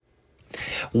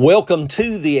Welcome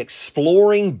to the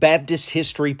Exploring Baptist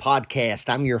History podcast.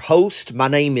 I'm your host. My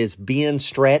name is Ben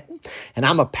Stratton, and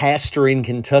I'm a pastor in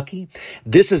Kentucky.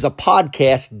 This is a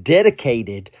podcast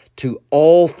dedicated to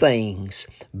all things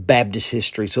Baptist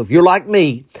history. So if you're like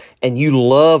me and you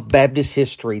love Baptist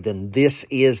history, then this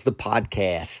is the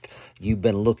podcast you've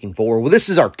been looking for. Well, this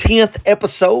is our 10th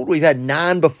episode. We've had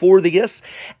 9 before this,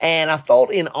 and I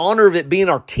thought in honor of it being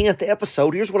our 10th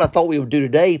episode, here's what I thought we would do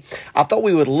today. I thought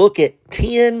we would look at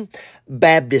 10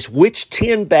 Baptists, which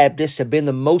 10 Baptists have been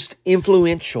the most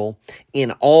influential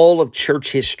in all of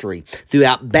church history.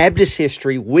 Throughout Baptist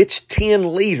history, which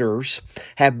 10 leaders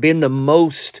have been the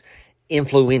most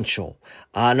influential?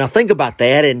 Now think about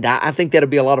that, and I think that'll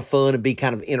be a lot of fun and be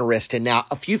kind of interesting. Now,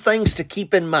 a few things to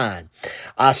keep in mind.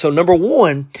 So number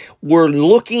one, we're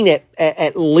looking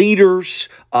at leaders,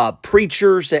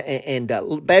 preachers, and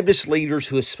Baptist leaders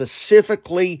who have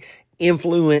specifically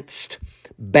influenced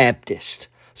Baptists.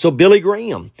 So Billy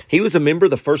Graham, he was a member of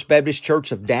the First Baptist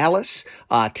Church of Dallas,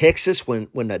 Texas, when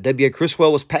W.A.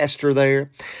 Criswell was pastor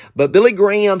there. But Billy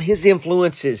Graham, his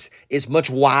influence is much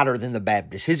wider than the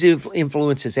Baptists. His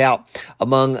influence is out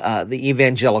among the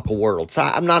evangelical world. So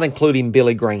I'm not including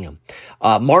Billy Graham.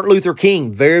 Martin Luther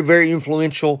King, very, very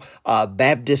influential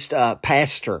Baptist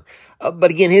pastor.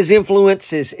 But again, his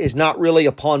influence is not really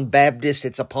upon Baptists,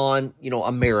 it's upon,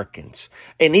 Americans.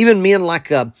 And even men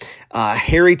like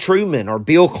Harry Truman or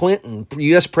Bill Clinton,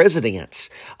 U.S.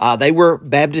 presidents, they were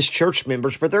Baptist church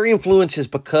members, but their influence is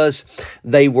because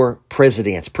they were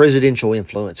presidents, presidential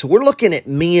influence. So we're looking at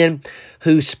men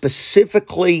who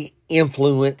specifically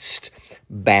influenced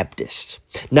Baptists.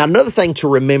 Now, another thing to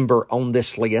remember on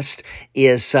this list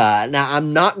is, now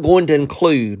I'm not going to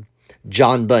include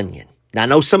John Bunyan. Now, I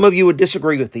know some of you would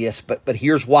disagree with this, but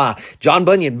here's why. John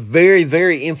Bunyan, very,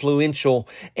 very influential,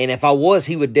 and if I was,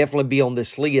 he would definitely be on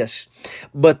this list.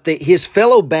 But his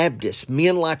fellow Baptists,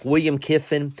 men like William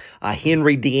Kiffin,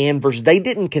 Henry D'Anvers, they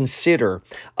didn't consider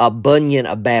Bunyan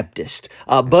a Baptist.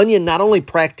 Bunyan not only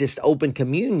practiced open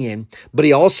communion, but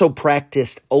he also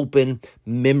practiced open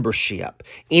membership.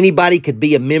 Anybody could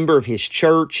be a member of his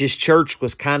church. His church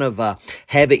was kind of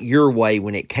have it your way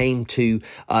when it came to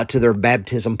their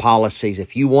baptism policies.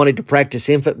 If you wanted to practice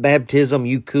infant baptism,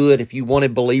 you could. If you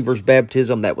wanted believers'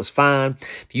 baptism, that was fine.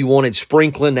 If you wanted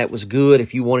sprinkling, that was good.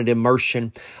 If you wanted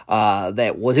immersion,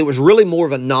 it was really more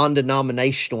of a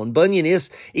non-denominational. And Bunyan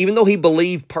even though he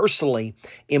believed personally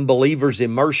in believers'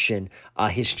 immersion,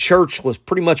 his church was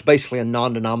pretty much basically a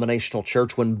non-denominational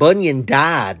church. When Bunyan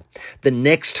died, the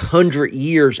next 100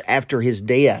 years after his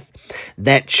death,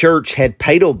 that church had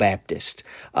paedobaptists,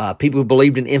 people who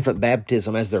believed in infant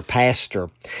baptism, as their pastor.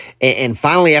 And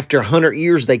finally, after 100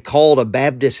 years, they called a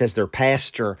Baptist as their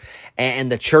pastor.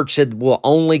 And the church said, we'll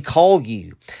only call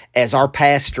you as our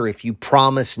pastor if you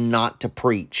promise not to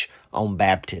preach on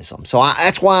baptism. So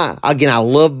that's why, again, I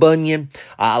love Bunyan.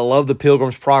 I love the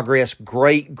Pilgrim's Progress.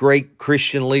 Great, great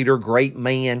Christian leader, great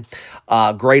man,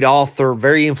 great author,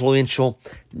 very influential.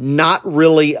 Not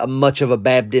really much of a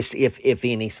Baptist, if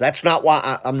any. So that's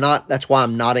why I'm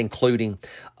not including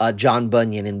John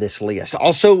Bunyan in this list.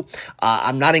 Also,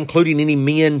 I'm not including any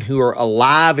men who are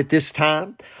alive at this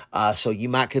time. So you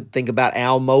could think about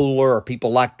Al Mohler or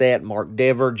people like that, Mark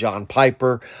Dever, John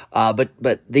Piper.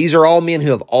 But these are all men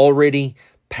who have already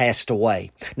passed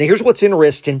away. Now, here's what's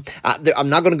interesting. I'm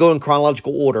not going to go in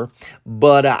chronological order,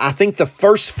 but I think the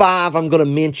first 5 I'm going to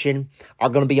mention are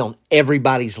going to be on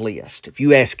everybody's list. If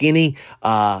you ask any,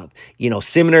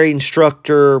 seminary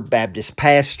instructor, Baptist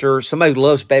pastor, somebody who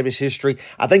loves Baptist history,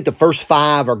 I think the first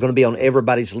 5 are going to be on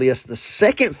everybody's list. The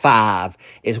second 5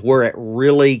 is where it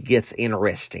really gets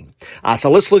interesting.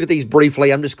 So let's look at these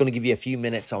briefly. I'm just going to give you a few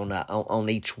minutes on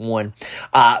each one.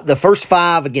 The first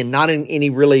 5, again, not in any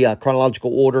really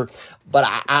chronological order, but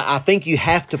I think you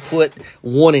have to put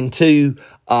 1 and 2,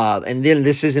 and then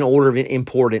this is in order of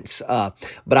importance,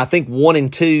 but I think 1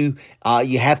 and 2,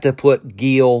 you have to put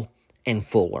Gill and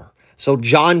Fuller. So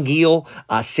John Gill,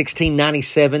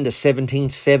 1697 to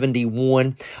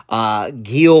 1771.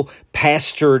 Gill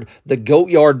pastored the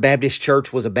Goatyard Baptist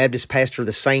Church, was a Baptist pastor of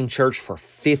the same church for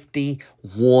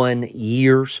 51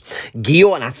 years.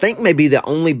 Gill, and I think maybe the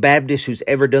only Baptist who's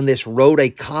ever done this, wrote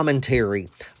a commentary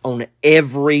on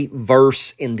every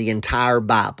verse in the entire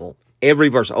Bible. Every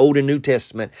verse, Old and New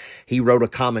Testament, he wrote a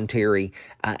commentary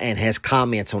and has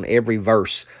comments on every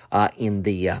verse in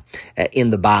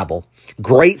the Bible.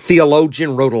 Great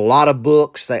theologian, wrote a lot of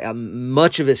books.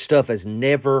 Much of his stuff has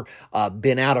never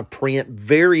been out of print.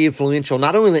 Very influential,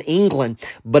 not only in England,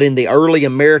 but in the early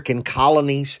American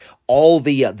colonies. All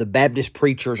the Baptist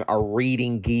preachers are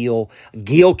reading Gill.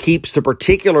 Gill keeps the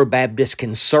particular Baptist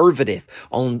conservative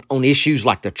on issues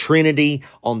like the Trinity,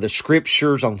 on the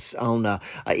Scriptures, on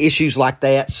issues like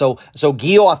that. So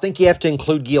Gill, I think you have to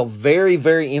include Gill. Very,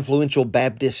 very influential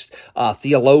Baptist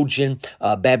theologian,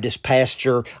 Baptist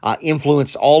pastor,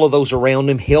 influenced all of those around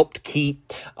him. Helped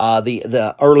keep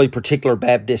the early particular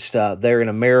Baptist there in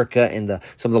America and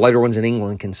some of the later ones in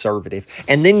England conservative.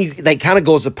 And then they kind of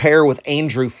go as a pair with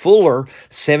Andrew Fuller.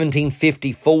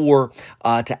 1754 to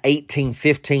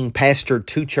 1815, pastored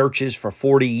two churches for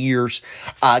 40 years.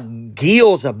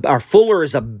 Fuller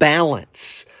is a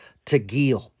balance to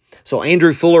Gill. So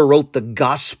Andrew Fuller wrote The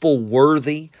Gospel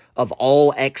Worthy of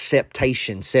All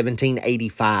Acceptation,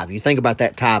 1785. You think about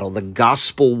that title, The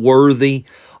Gospel Worthy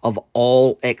of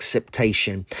All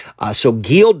Acceptation. So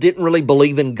Gill didn't really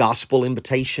believe in gospel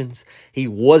invitations. He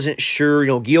wasn't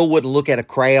sure. Gill wouldn't look at a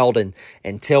crowd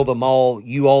and tell them all,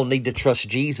 you all need to trust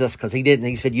Jesus, because he didn't.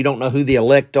 He said, you don't know who the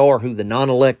elect are, who the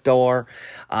non-elect are.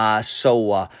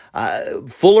 So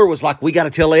Fuller was like, we got to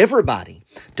tell everybody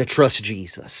to trust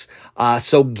Jesus.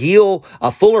 So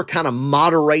Fuller kind of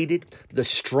moderated the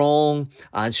strong,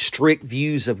 strict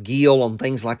views of Gill on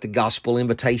things like the gospel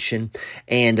invitation,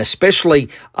 and especially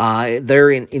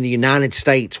there in the United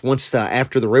States,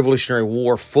 after the Revolutionary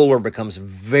War, Fuller becomes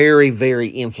very, very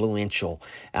influential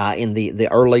in the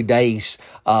early days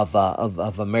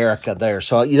of America there.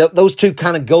 So those two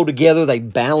kind of go together; they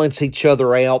balance each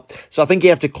other out. So I think you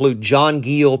have to include John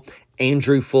Gill,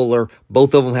 Andrew Fuller.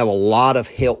 Both of them have a lot of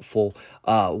helpful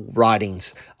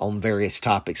writings on various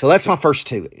topics. So that's my first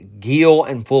two, Gill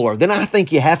and Fuller. Then I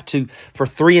think you have to, for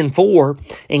 3 and 4,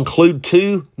 include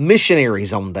two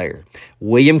missionaries on there,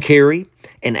 William Carey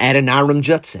and Adoniram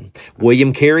Judson.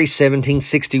 William Carey,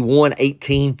 1761,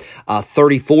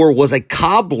 1834, was a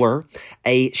cobbler,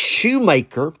 a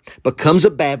shoemaker, becomes a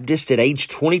Baptist at age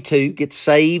 22, gets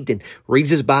saved and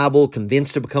reads his Bible,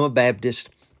 convinced to become a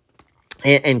Baptist.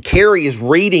 And Carey is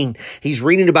he's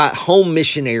reading about home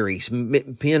missionaries,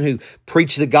 men who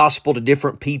preach the gospel to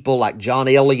different people, like John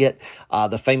Eliot,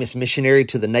 the famous missionary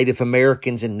to the Native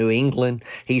Americans in New England.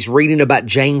 He's reading about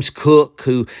James Cook,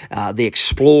 the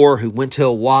explorer who went to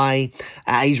Hawaii.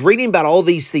 He's reading about all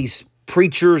these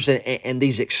preachers and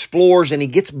these explorers, and he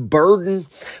gets burdened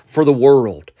for the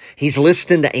world. He's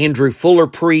listening to Andrew Fuller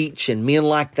preach and men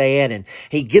like that, and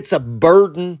he gets a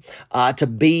burden to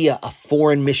be a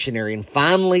foreign missionary. And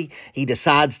finally, he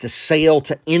decides to sail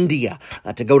to India,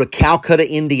 to go to Calcutta,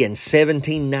 India in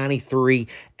 1793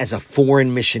 as a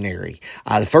foreign missionary.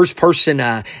 The first person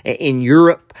in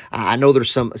Europe, I know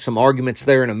there's some arguments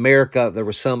there in America. There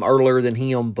was some earlier than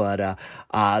him, but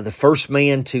the first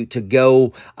man to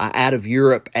go out of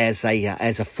Europe as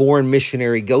a foreign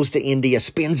missionary, goes to India,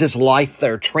 spends his life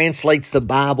there, translates the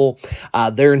Bible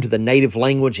there into the native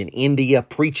language in India,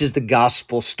 preaches the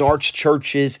gospel, starts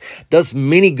churches, does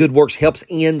many good works, helps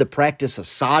end the practice of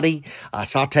sati,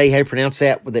 how you pronounce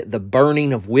that, the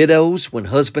burning of widows when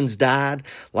husbands died.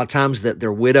 A lot of times that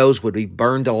their widows would be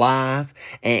burned alive,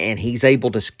 and he's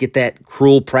able to get that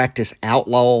cruel practice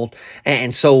outlawed.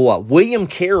 And so William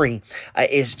Carey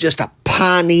is just a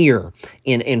pioneer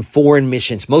in foreign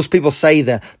missions. Most people say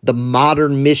the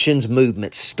modern missions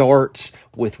movement starts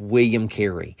with William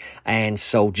Carey. And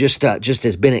so just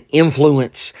has been an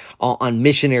influence on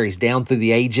missionaries down through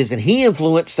the ages. And he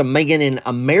influenced a man in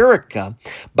America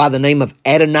by the name of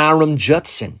Adoniram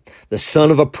Judson, the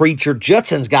son of a preacher.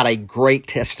 Judson's got a great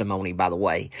testimony, by the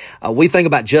way. We think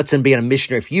about Judson being a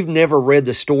missionary. If you've never read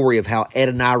the story of how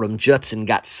Adoniram Judson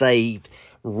got saved,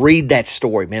 read that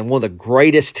story, man. One of the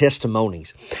greatest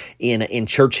testimonies in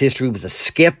church history. Was a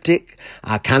skeptic,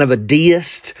 kind of a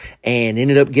deist, and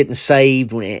ended up getting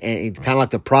saved, and kind of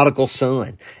like the prodigal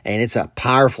son. And it's a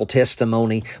powerful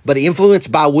testimony. But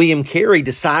influenced by William Carey,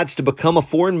 decides to become a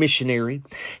foreign missionary.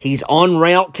 He's en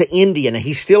route to India. Now,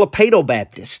 he's still a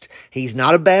Paedo-Baptist. He's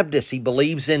not a Baptist. He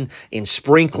believes in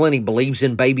sprinkling. He believes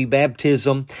in baby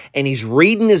baptism. And he's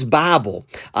reading his Bible.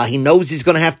 He knows he's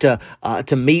going to have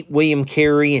to meet William Carey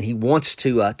Carey, and he wants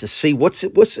to see what's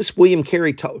this William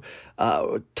Carey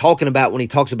talking about when he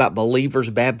talks about believers'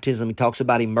 baptism. He talks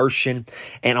about immersion.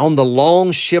 And on the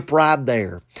long ship ride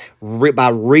there, by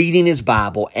reading his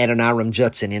Bible, Adoniram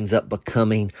Judson ends up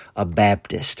becoming a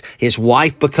Baptist. His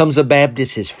wife becomes a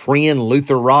Baptist. His friend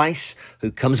Luther Rice,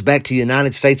 who comes back to the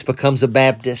United States, becomes a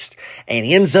Baptist. And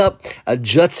ends up,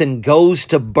 Judson goes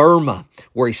to Burma,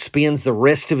 where he spends the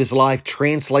rest of his life,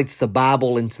 translates the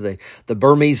Bible into the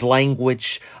Burmese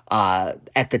language.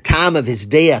 At the time of his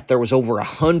death, there was over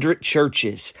 100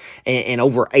 churches and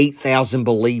over 8,000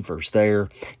 believers there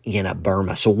in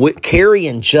Burma. So Carey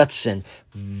and Judson,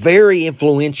 very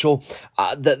influential.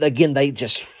 Again, they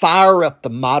just fire up the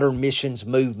modern missions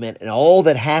movement and all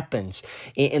that happens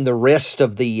in the rest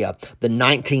of the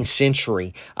 19th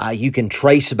century. You can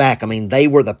trace back. I mean, they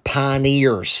were the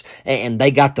pioneers, and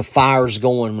they got the fires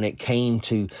going when it came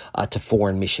to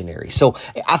foreign missionaries. So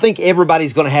I think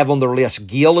everybody's going to have on their list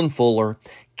Gill and Fuller,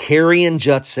 Carey and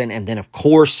Judson, and then, of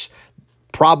course,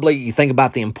 probably you think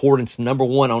about the importance, number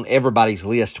one on everybody's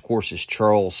list, of course, is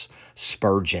Charles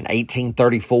Spurgeon,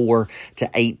 1834 to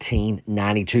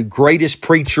 1892. Greatest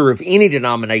preacher of any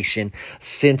denomination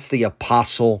since the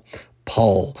Apostle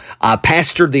Paul.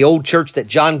 Pastored the old church that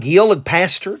John Gill had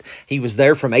pastored. He was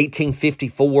there from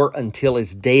 1854 until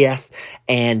his death.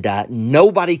 And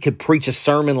nobody could preach a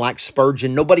sermon like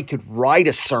Spurgeon. Nobody could write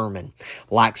a sermon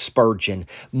like Spurgeon.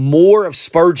 More of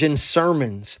Spurgeon's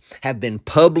sermons have been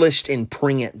published in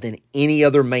print than any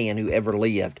other man who ever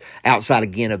lived, outside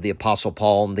again of the Apostle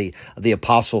Paul and the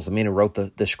apostles, the men who wrote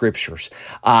the scriptures.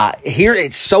 Here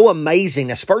it's so amazing.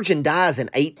 Now Spurgeon dies in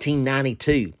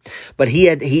 1892, but he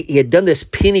had done this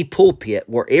penny pulpit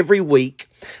where every week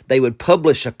they would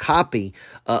publish a copy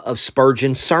of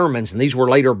Spurgeon's sermons, and these were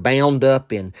later bound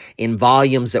up in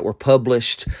volumes that were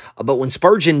published. But when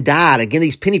Spurgeon died, again,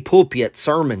 these penny pulpit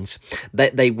sermons,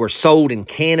 that they were sold in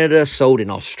Canada, sold in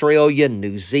Australia,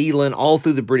 New Zealand, all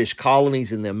through the British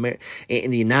colonies in the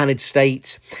United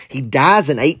States. He dies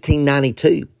in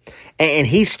 1892. And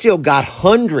he's still got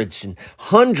hundreds and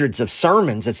hundreds of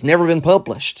sermons that's never been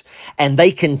published. And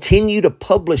they continue to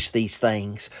publish these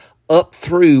things up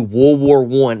through World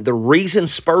War I. The reason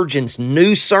Spurgeon's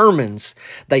new sermons,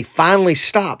 they finally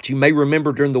stopped. You may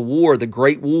remember during the war, the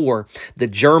Great War, the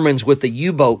Germans with the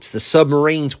U-boats, the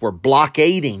submarines were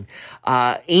blockading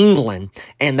England,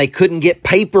 and they couldn't get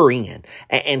paper in.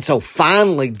 And so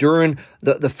finally, during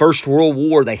the First World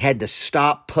War, they had to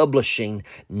stop publishing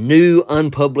new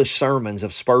unpublished sermons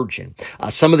of Spurgeon.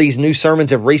 Some of these new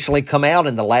sermons have recently come out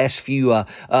in the last few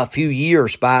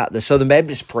years by the Southern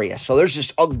Baptist Press. So there's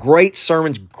just great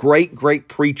sermons, great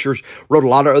preachers, wrote a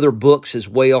lot of other books as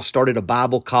well, started a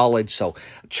Bible college. So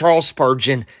Charles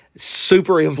Spurgeon,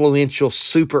 super influential,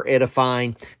 super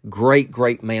edifying,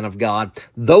 great man of God.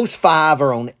 Those five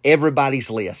are on everybody's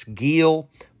list: Gill,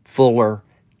 Fuller,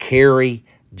 Carey,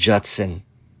 Judson,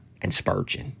 and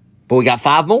Spurgeon. But we got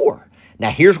five more. Now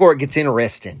here's where it gets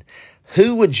interesting.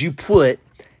 Who would you put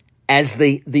as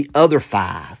the other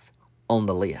five on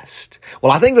the list?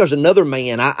 Well, I think there's another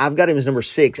man. I've got him as number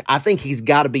 6. I think he's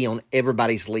got to be on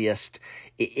everybody's list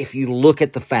if you look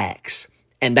at the facts.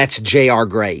 And that's J.R.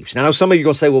 Graves. Now, I know some of you are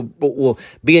going to say, well,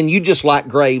 Ben, you just like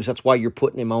Graves. That's why you're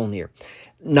putting him on here.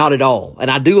 Not at all. And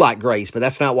I do like Graves, but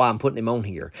that's not why I'm putting him on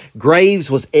here.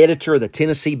 Graves was editor of the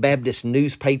Tennessee Baptist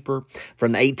newspaper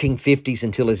from the 1850s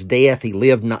until his death. He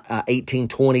lived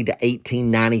 1820 to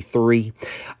 1893.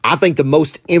 I think the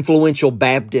most influential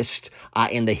Baptist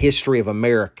in the history of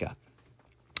America.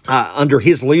 Under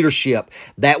his leadership,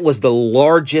 that was the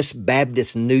largest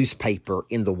Baptist newspaper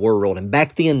in the world. And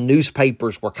back then,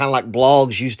 newspapers were kind of like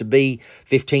blogs used to be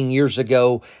 15 years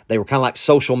ago. They were kind of like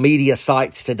social media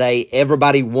sites today.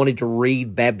 Everybody wanted to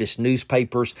read Baptist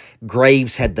newspapers.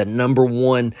 Graves had the number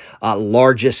one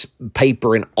largest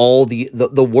paper in all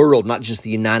the world, not just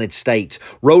the United States.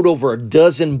 Wrote over a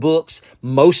dozen books.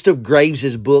 Most of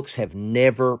Graves's books have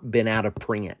never been out of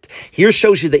print. Here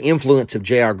shows you the influence of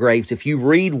J.R. Graves. If you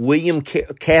read William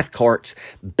Cathcart's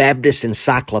Baptist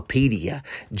Encyclopedia,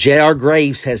 J.R.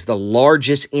 Graves has the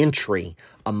largest entry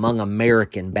among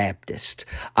American Baptists.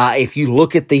 If you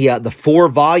look at the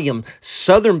 4-volume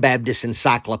Southern Baptist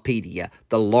Encyclopedia,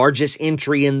 the largest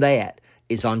entry in that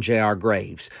is on J.R.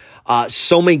 Graves.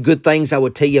 So many good things I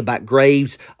would tell you about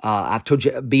Graves. I've told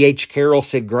you, B.H. Carroll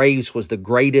said Graves was the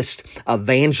greatest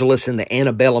evangelist in the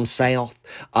antebellum South.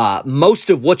 Most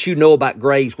of what you know about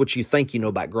Graves, what you think you know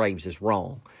about Graves, is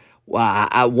wrong.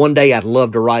 One day I'd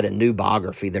love to write a new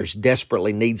biography. There's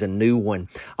desperately needs a new one,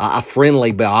 a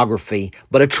friendly biography,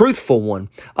 but a truthful one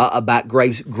about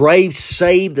Graves. Graves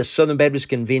saved the Southern Baptist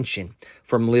Convention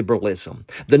from liberalism.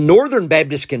 The Northern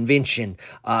Baptist Convention,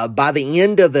 by the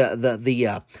end of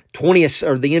the 20th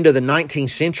or the end of the 19th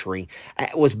century,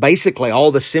 was basically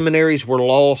all the seminaries were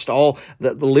lost, all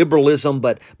the liberalism.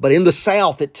 But in the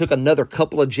South, it took another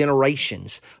couple of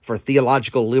generations for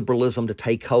theological liberalism to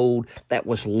take hold. That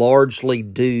was largely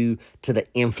due to the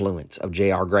influence of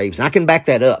J.R. Graves. And I can back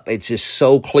that up. It's just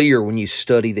so clear when you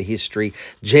study the history.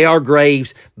 J.R.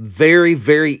 Graves, very,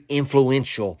 very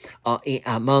influential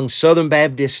among Southern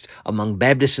Baptists, among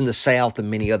Baptists in the South,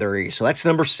 and many other areas. So that's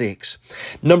number 6.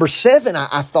 Number 7,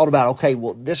 I thought about, okay,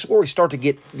 well, this is where we start to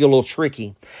get a little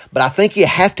tricky. But I think you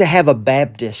have to have a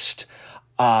Baptist.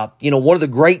 One of the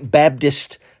great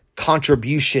Baptist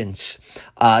contributions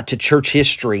to church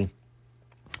history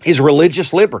is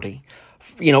religious liberty.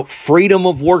 Freedom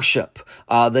of worship,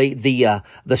 the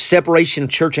separation of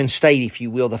church and state, if you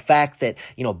will, the fact that,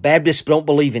 Baptists don't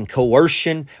believe in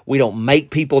coercion. We don't make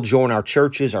people join our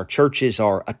churches. Our churches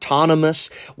are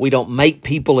autonomous. We don't make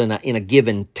people in a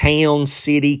given town,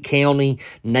 city, county,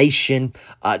 nation,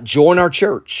 join our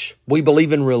church. We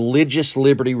believe in religious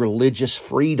liberty, religious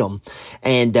freedom.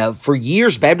 And, for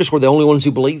years, Baptists were the only ones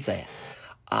who believed that.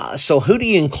 So who do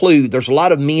you include? There's a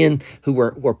lot of men who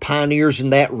were pioneers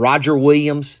in that. Roger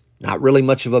Williams, not really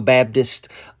much of a Baptist,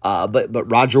 but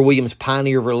Roger Williams,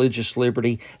 pioneer of religious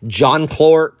liberty. John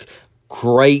Clark,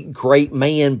 great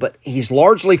man, but he's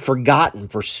largely forgotten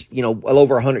for, well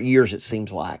over 100 years, it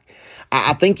seems like.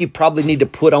 I think you probably need to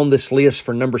put on this list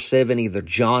for number 7, either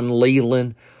John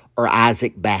Leland or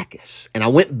Isaac Backus. And I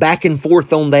went back and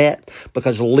forth on that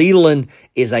because Leland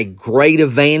is a great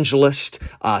evangelist,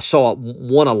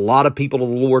 won a lot of people to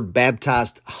the Lord,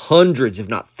 baptized hundreds, if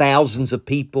not thousands of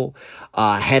people,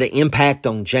 had an impact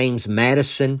on James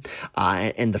Madison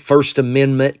and the First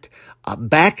Amendment.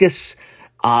 Backus,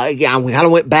 we kind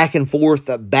of went back and forth.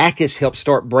 Backus helped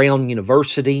start Brown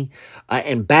University,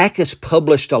 and Backus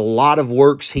published a lot of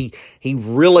works. He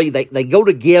really, they go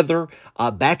together.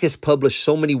 Backus published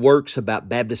so many works about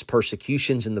Baptist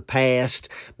persecutions in the past,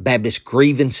 Baptist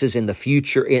grievances in the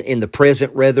future, in the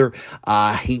present rather.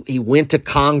 He went to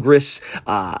Congress,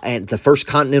 and the First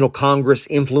Continental Congress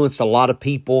influenced a lot of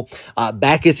people.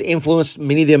 Backus influenced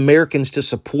many of the Americans to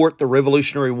support the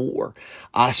Revolutionary War.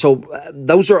 So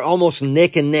those are almost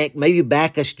neck and neck, maybe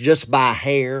Backus just by a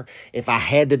hair if I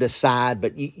had to decide,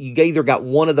 but you either got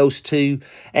one of those two,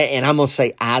 and I'm going to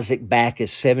say Isaac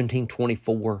Backus,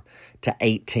 1724 to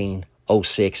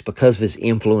 1806, because of his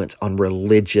influence on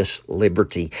religious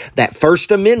liberty. That First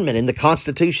Amendment in the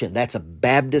Constitution, that's a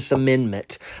Baptist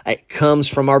amendment. It comes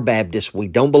from our Baptists. We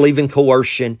don't believe in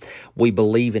coercion. We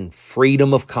believe in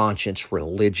freedom of conscience,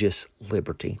 religious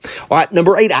liberty. All right,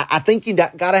 number 8, I think you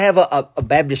got to have a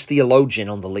Baptist theologian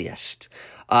on the list.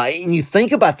 And you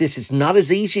think about this, it's not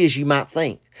as easy as you might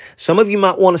think. Some of you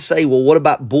might want to say, well, what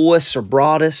about Boyce or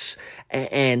Broadus?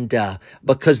 And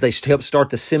because they helped start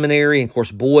the seminary, and of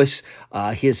course, Boyce,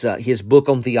 his book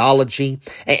on theology.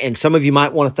 And some of you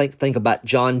might want to think about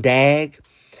John Dagg,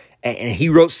 and he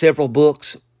wrote several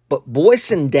books. But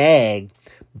Boyce and Dagg,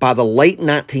 by the late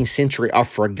 19th century, are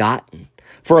forgotten.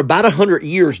 For about 100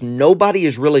 years, nobody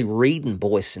is really reading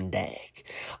Boyce and Dagg.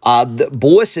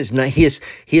 Boyce is not, his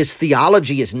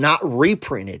theology is not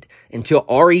reprinted until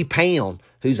R.E. Pound,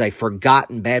 who's a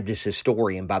forgotten Baptist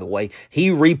historian, by the way. He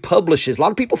republishes. A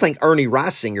lot of people think Ernie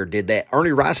Reisinger did that.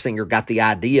 Ernie Reisinger got the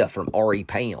idea from R.E.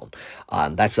 Pound.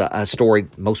 That's a story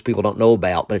most people don't know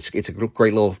about, but it's a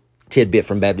great little tidbit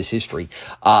from Baptist history.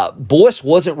 Boyce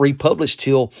wasn't republished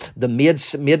till the mid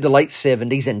to late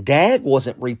 70s, and Dagg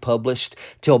wasn't republished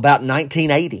till about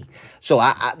 1980. So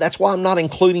that's why I'm not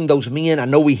including those men. I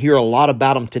know we hear a lot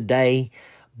about them today,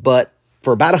 but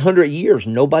for about 100 years,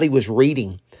 nobody was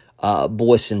reading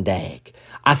Boyce and Dagg.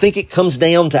 I think it comes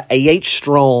down to A.H.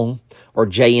 Strong or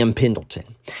J.M.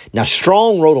 Pendleton. Now,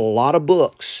 Strong wrote a lot of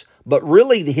books, but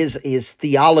really his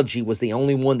theology was the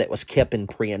only one that was kept in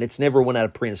print. It's never went out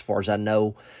of print as far as I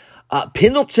know.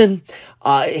 Pendleton,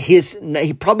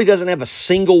 he probably doesn't have a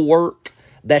single work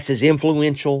that's as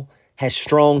influential as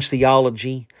Strong's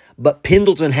theology, but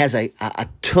Pendleton has a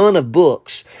ton of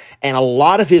books, and a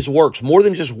lot of his works, more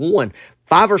than just one,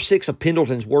 5 or 6 of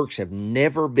Pendleton's works have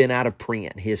never been out of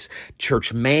print. His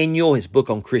church manual, his book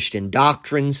on Christian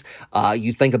doctrines,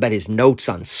 you think about his notes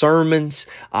on sermons,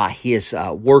 his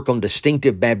work on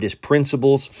distinctive Baptist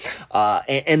principles,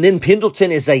 and then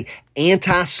Pendleton is a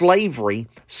anti-slavery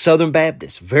Southern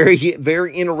Baptist. Very,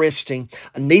 very interesting.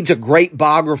 Needs a great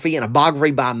biography, and a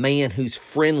biography by a man who's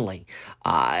friendly.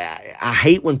 I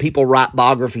hate when people write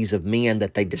biographies of men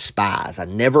that they despise. I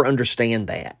never understand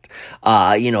that.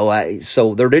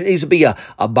 So there needs to be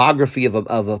a biography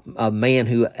of a man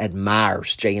who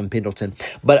admires J.M. Pendleton.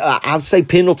 But I would say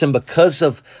Pendleton, because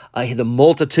of the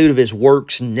multitude of his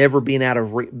works never being out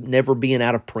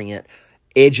of print,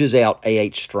 edges out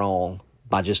A.H. Strong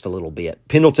by just a little bit.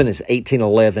 Pendleton is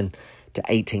 1811 to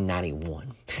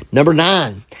 1891. Number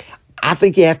 9, I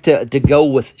think you have to go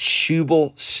with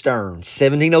Shubal Stearns,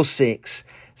 1706,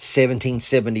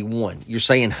 1771. You're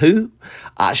saying who?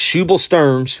 Shubal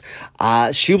Stearns.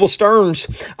 Shubal Stearns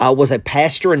was a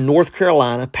pastor in North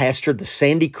Carolina, pastored the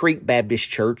Sandy Creek Baptist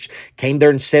Church, came there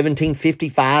in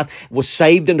 1755, was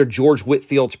saved under George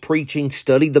Whitfield's preaching,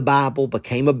 studied the Bible,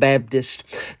 became a Baptist,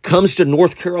 comes to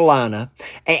North Carolina,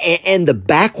 and the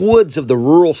backwoods of the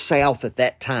rural South at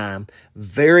that time,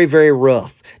 very, very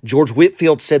rough. George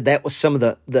Whitfield said that was some of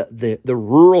the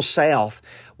rural South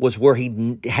was where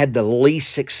he had the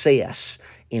least success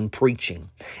in preaching.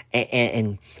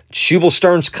 And Shubal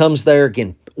Stearns comes there,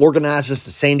 again, organizes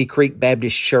the Sandy Creek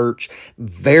Baptist Church,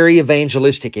 very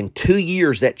evangelistic. In 2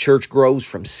 years, that church grows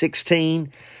from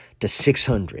 16 to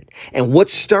 600. And what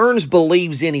Stearns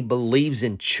believes in, he believes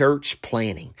in church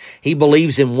planting. He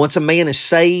believes in once a man is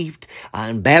saved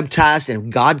and baptized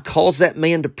and God calls that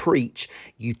man to preach,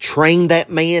 you train that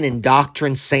man in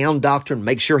doctrine, sound doctrine,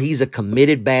 make sure he's a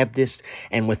committed Baptist,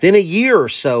 and within a year or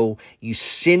so, you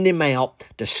send him out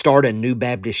to start a new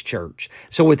Baptist church.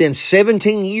 So within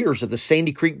 17 years of the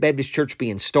Sandy Creek Baptist Church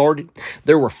being started,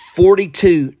 there were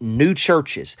 42 new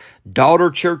churches, daughter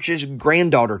churches,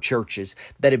 granddaughter churches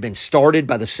that had been started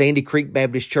by the Sandy Creek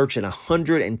Baptist Church, and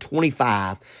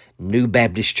 125 new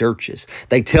Baptist churches.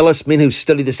 They tell us, men who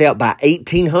study this out, by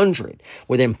 1800,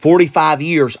 within 45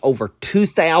 years, over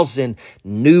 2,000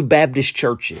 new Baptist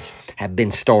churches have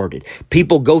been started.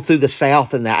 People go through the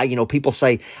South and people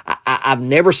say, I've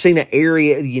never seen an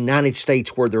area of the United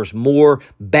States where there's more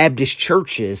Baptist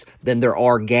churches than there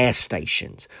are gas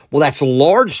stations. Well, that's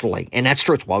largely, and that's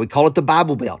true, it's why we call it the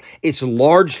Bible Belt. It's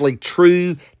largely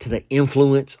true to the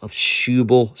influence of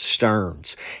Shubal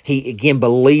Stearns. He, again,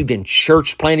 believed in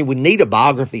church planting. We need a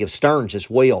biography of Stearns as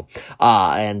well,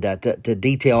 to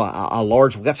detail a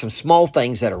large. We've got some small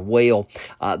things that are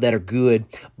that are good,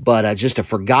 but just a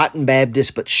forgotten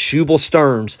Baptist. But Shubal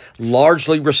Stearns,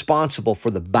 largely responsible for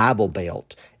the Bible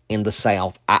Belt in the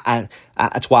South.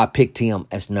 That's why I picked him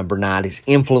as number 9. His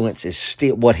influence is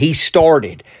still, what he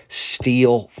started,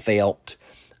 still felt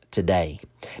today.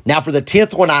 Now for the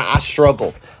 10th one, I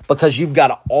struggled because you've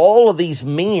got all of these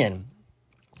men.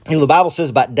 The Bible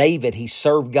says about David, he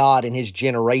served God in his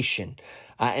generation.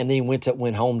 And then he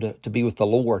went home to be with the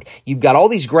Lord. You've got all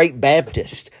these great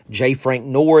Baptists, J. Frank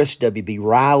Norris, W.B.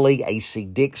 Riley, A.C.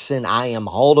 Dixon, I.M.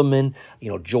 Haldeman,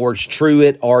 George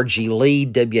Truett, R.G. Lee,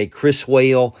 W.A.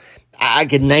 Criswell. I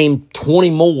could name 20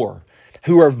 more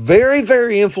who are very,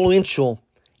 very influential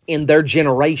in their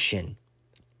generation,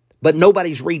 but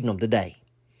nobody's reading them today.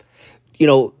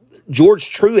 George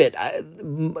Truett,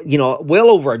 well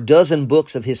over a dozen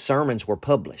books of his sermons were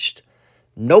published.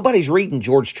 Nobody's reading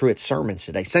George Truett's sermons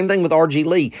today. Same thing with R.G.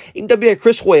 Lee. Even W.A.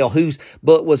 Criswell, who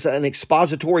was an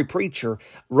expository preacher,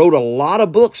 wrote a lot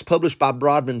of books published by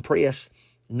Broadman Press.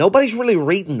 Nobody's really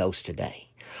reading those today.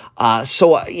 I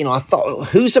thought,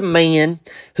 who's a man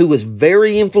who was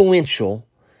very influential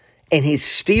and he's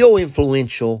still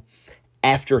influential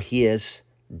after his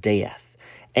death?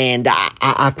 And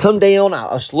I come down,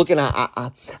 I was looking,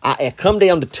 I come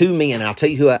down to 2 men, and I'll tell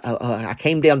you who I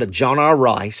came down to: John R.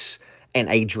 Rice and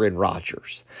Adrian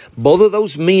Rogers. Both of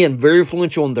those men, very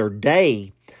influential in their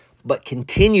day, but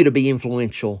continue to be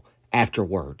influential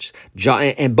afterwards.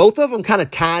 And both of them kind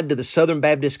of tied to the Southern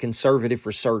Baptist conservative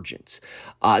resurgence.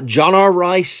 John R.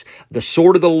 Rice, The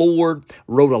Sword of the Lord,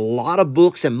 wrote a lot of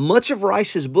books, and much of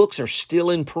Rice's books are still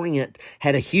in print,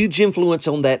 had a huge influence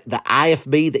on the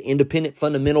IFB, the Independent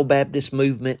Fundamental Baptist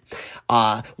movement.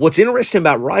 What's interesting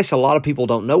about Rice, a lot of people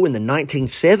don't know, in the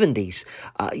 1970s,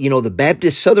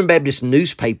 the Southern Baptist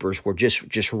newspapers were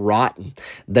just rotten.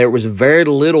 There was very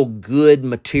little good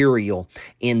material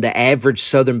in the average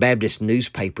Southern Baptist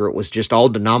newspaper. It was just all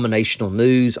denominational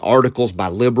news, articles by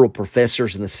liberal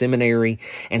professors in the seminary.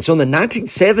 And so in the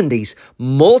 1970s,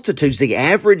 multitudes, the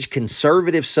average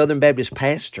conservative Southern Baptist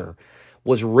pastor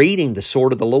was reading The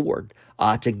Sword of the Lord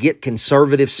to get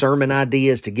conservative sermon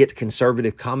ideas, to get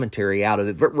conservative commentary out of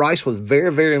it. But Rice was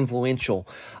very, very influential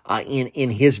in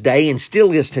his day and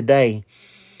still is today.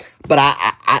 But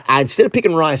I instead of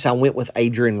picking Rice, I went with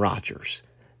Adrian Rogers.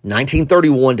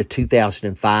 1931 to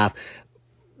 2005.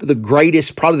 Probably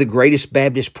the greatest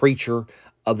Baptist preacher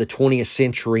of the 20th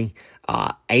century.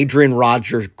 Adrian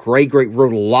Rogers,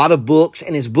 wrote a lot of books,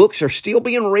 and his books are still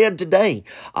being read today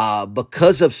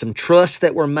because of some trusts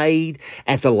that were made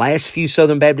at the last few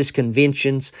Southern Baptist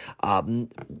conventions.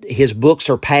 His books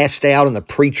are passed out, and the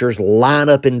preachers line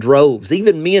up in droves.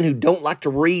 Even men who don't like to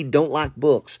read, don't like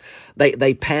books,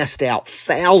 they passed out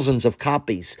thousands of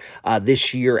copies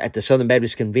this year at the Southern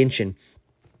Baptist Convention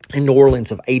in New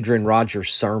Orleans of Adrian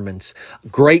Rogers' sermons.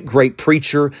 Great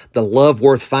preacher. The Love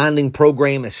Worth Finding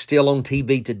program is still on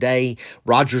TV today.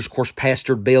 Rogers, of course,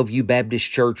 pastored Bellevue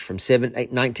Baptist Church from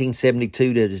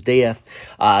 1972 to his death.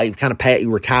 He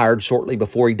retired shortly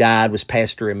before he died, was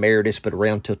pastor emeritus, but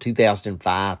around until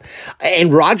 2005.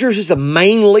 And Rogers is the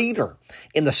main leader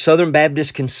in the Southern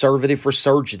Baptist conservative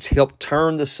resurgence, helped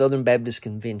turn the Southern Baptist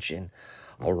Convention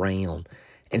around.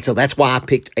 And so that's why I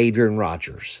picked Adrian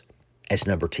Rogers as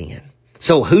number 10.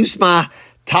 So who's my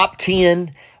top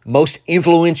 10 most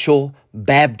influential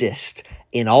Baptist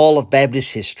in all of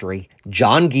Baptist history?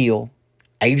 John Gill,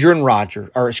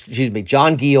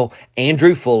 John Gill,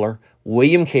 Andrew Fuller,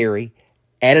 William Carey,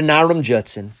 Adoniram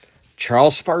Judson,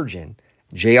 Charles Spurgeon,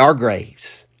 J.R.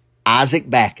 Graves, Isaac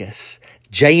Backus,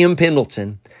 J.M.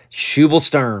 Pendleton, Shubal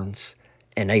Stearns,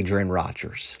 and Adrian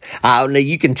Rogers. Now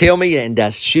you can tell me and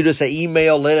shoot us an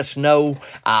email. Let us know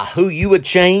who you would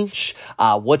change,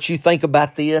 what you think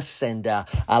about this, and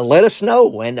let us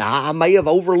know. And I may have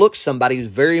overlooked somebody who's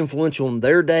very influential in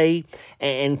their day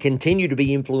and continue to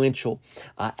be influential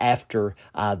after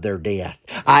their death.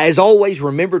 As always,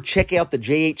 remember, check out the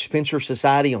J.H. Spencer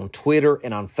Society on Twitter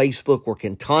and on Facebook.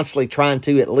 We're constantly trying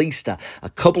to, at least a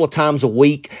couple of times a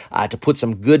week, to put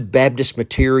some good Baptist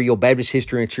material, Baptist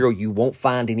history material you won't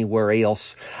find anywhere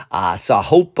else. So I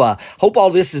hope all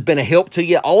this has been a help to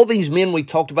you. All these men we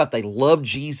talked about, they loved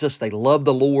Jesus, they loved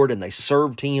the Lord, and they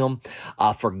served Him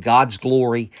for God's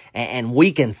glory. And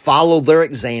we can follow their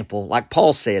example. Like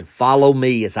Paul said, follow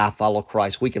me as I follow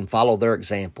Christ. We can follow their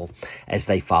example as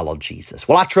they followed Jesus.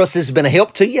 Well, I trust this has been a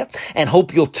help to you, and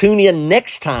hope you'll tune in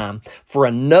next time for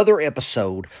another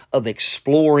episode of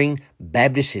Exploring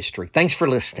Baptist History. Thanks for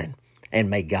listening, and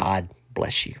may God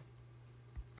bless you.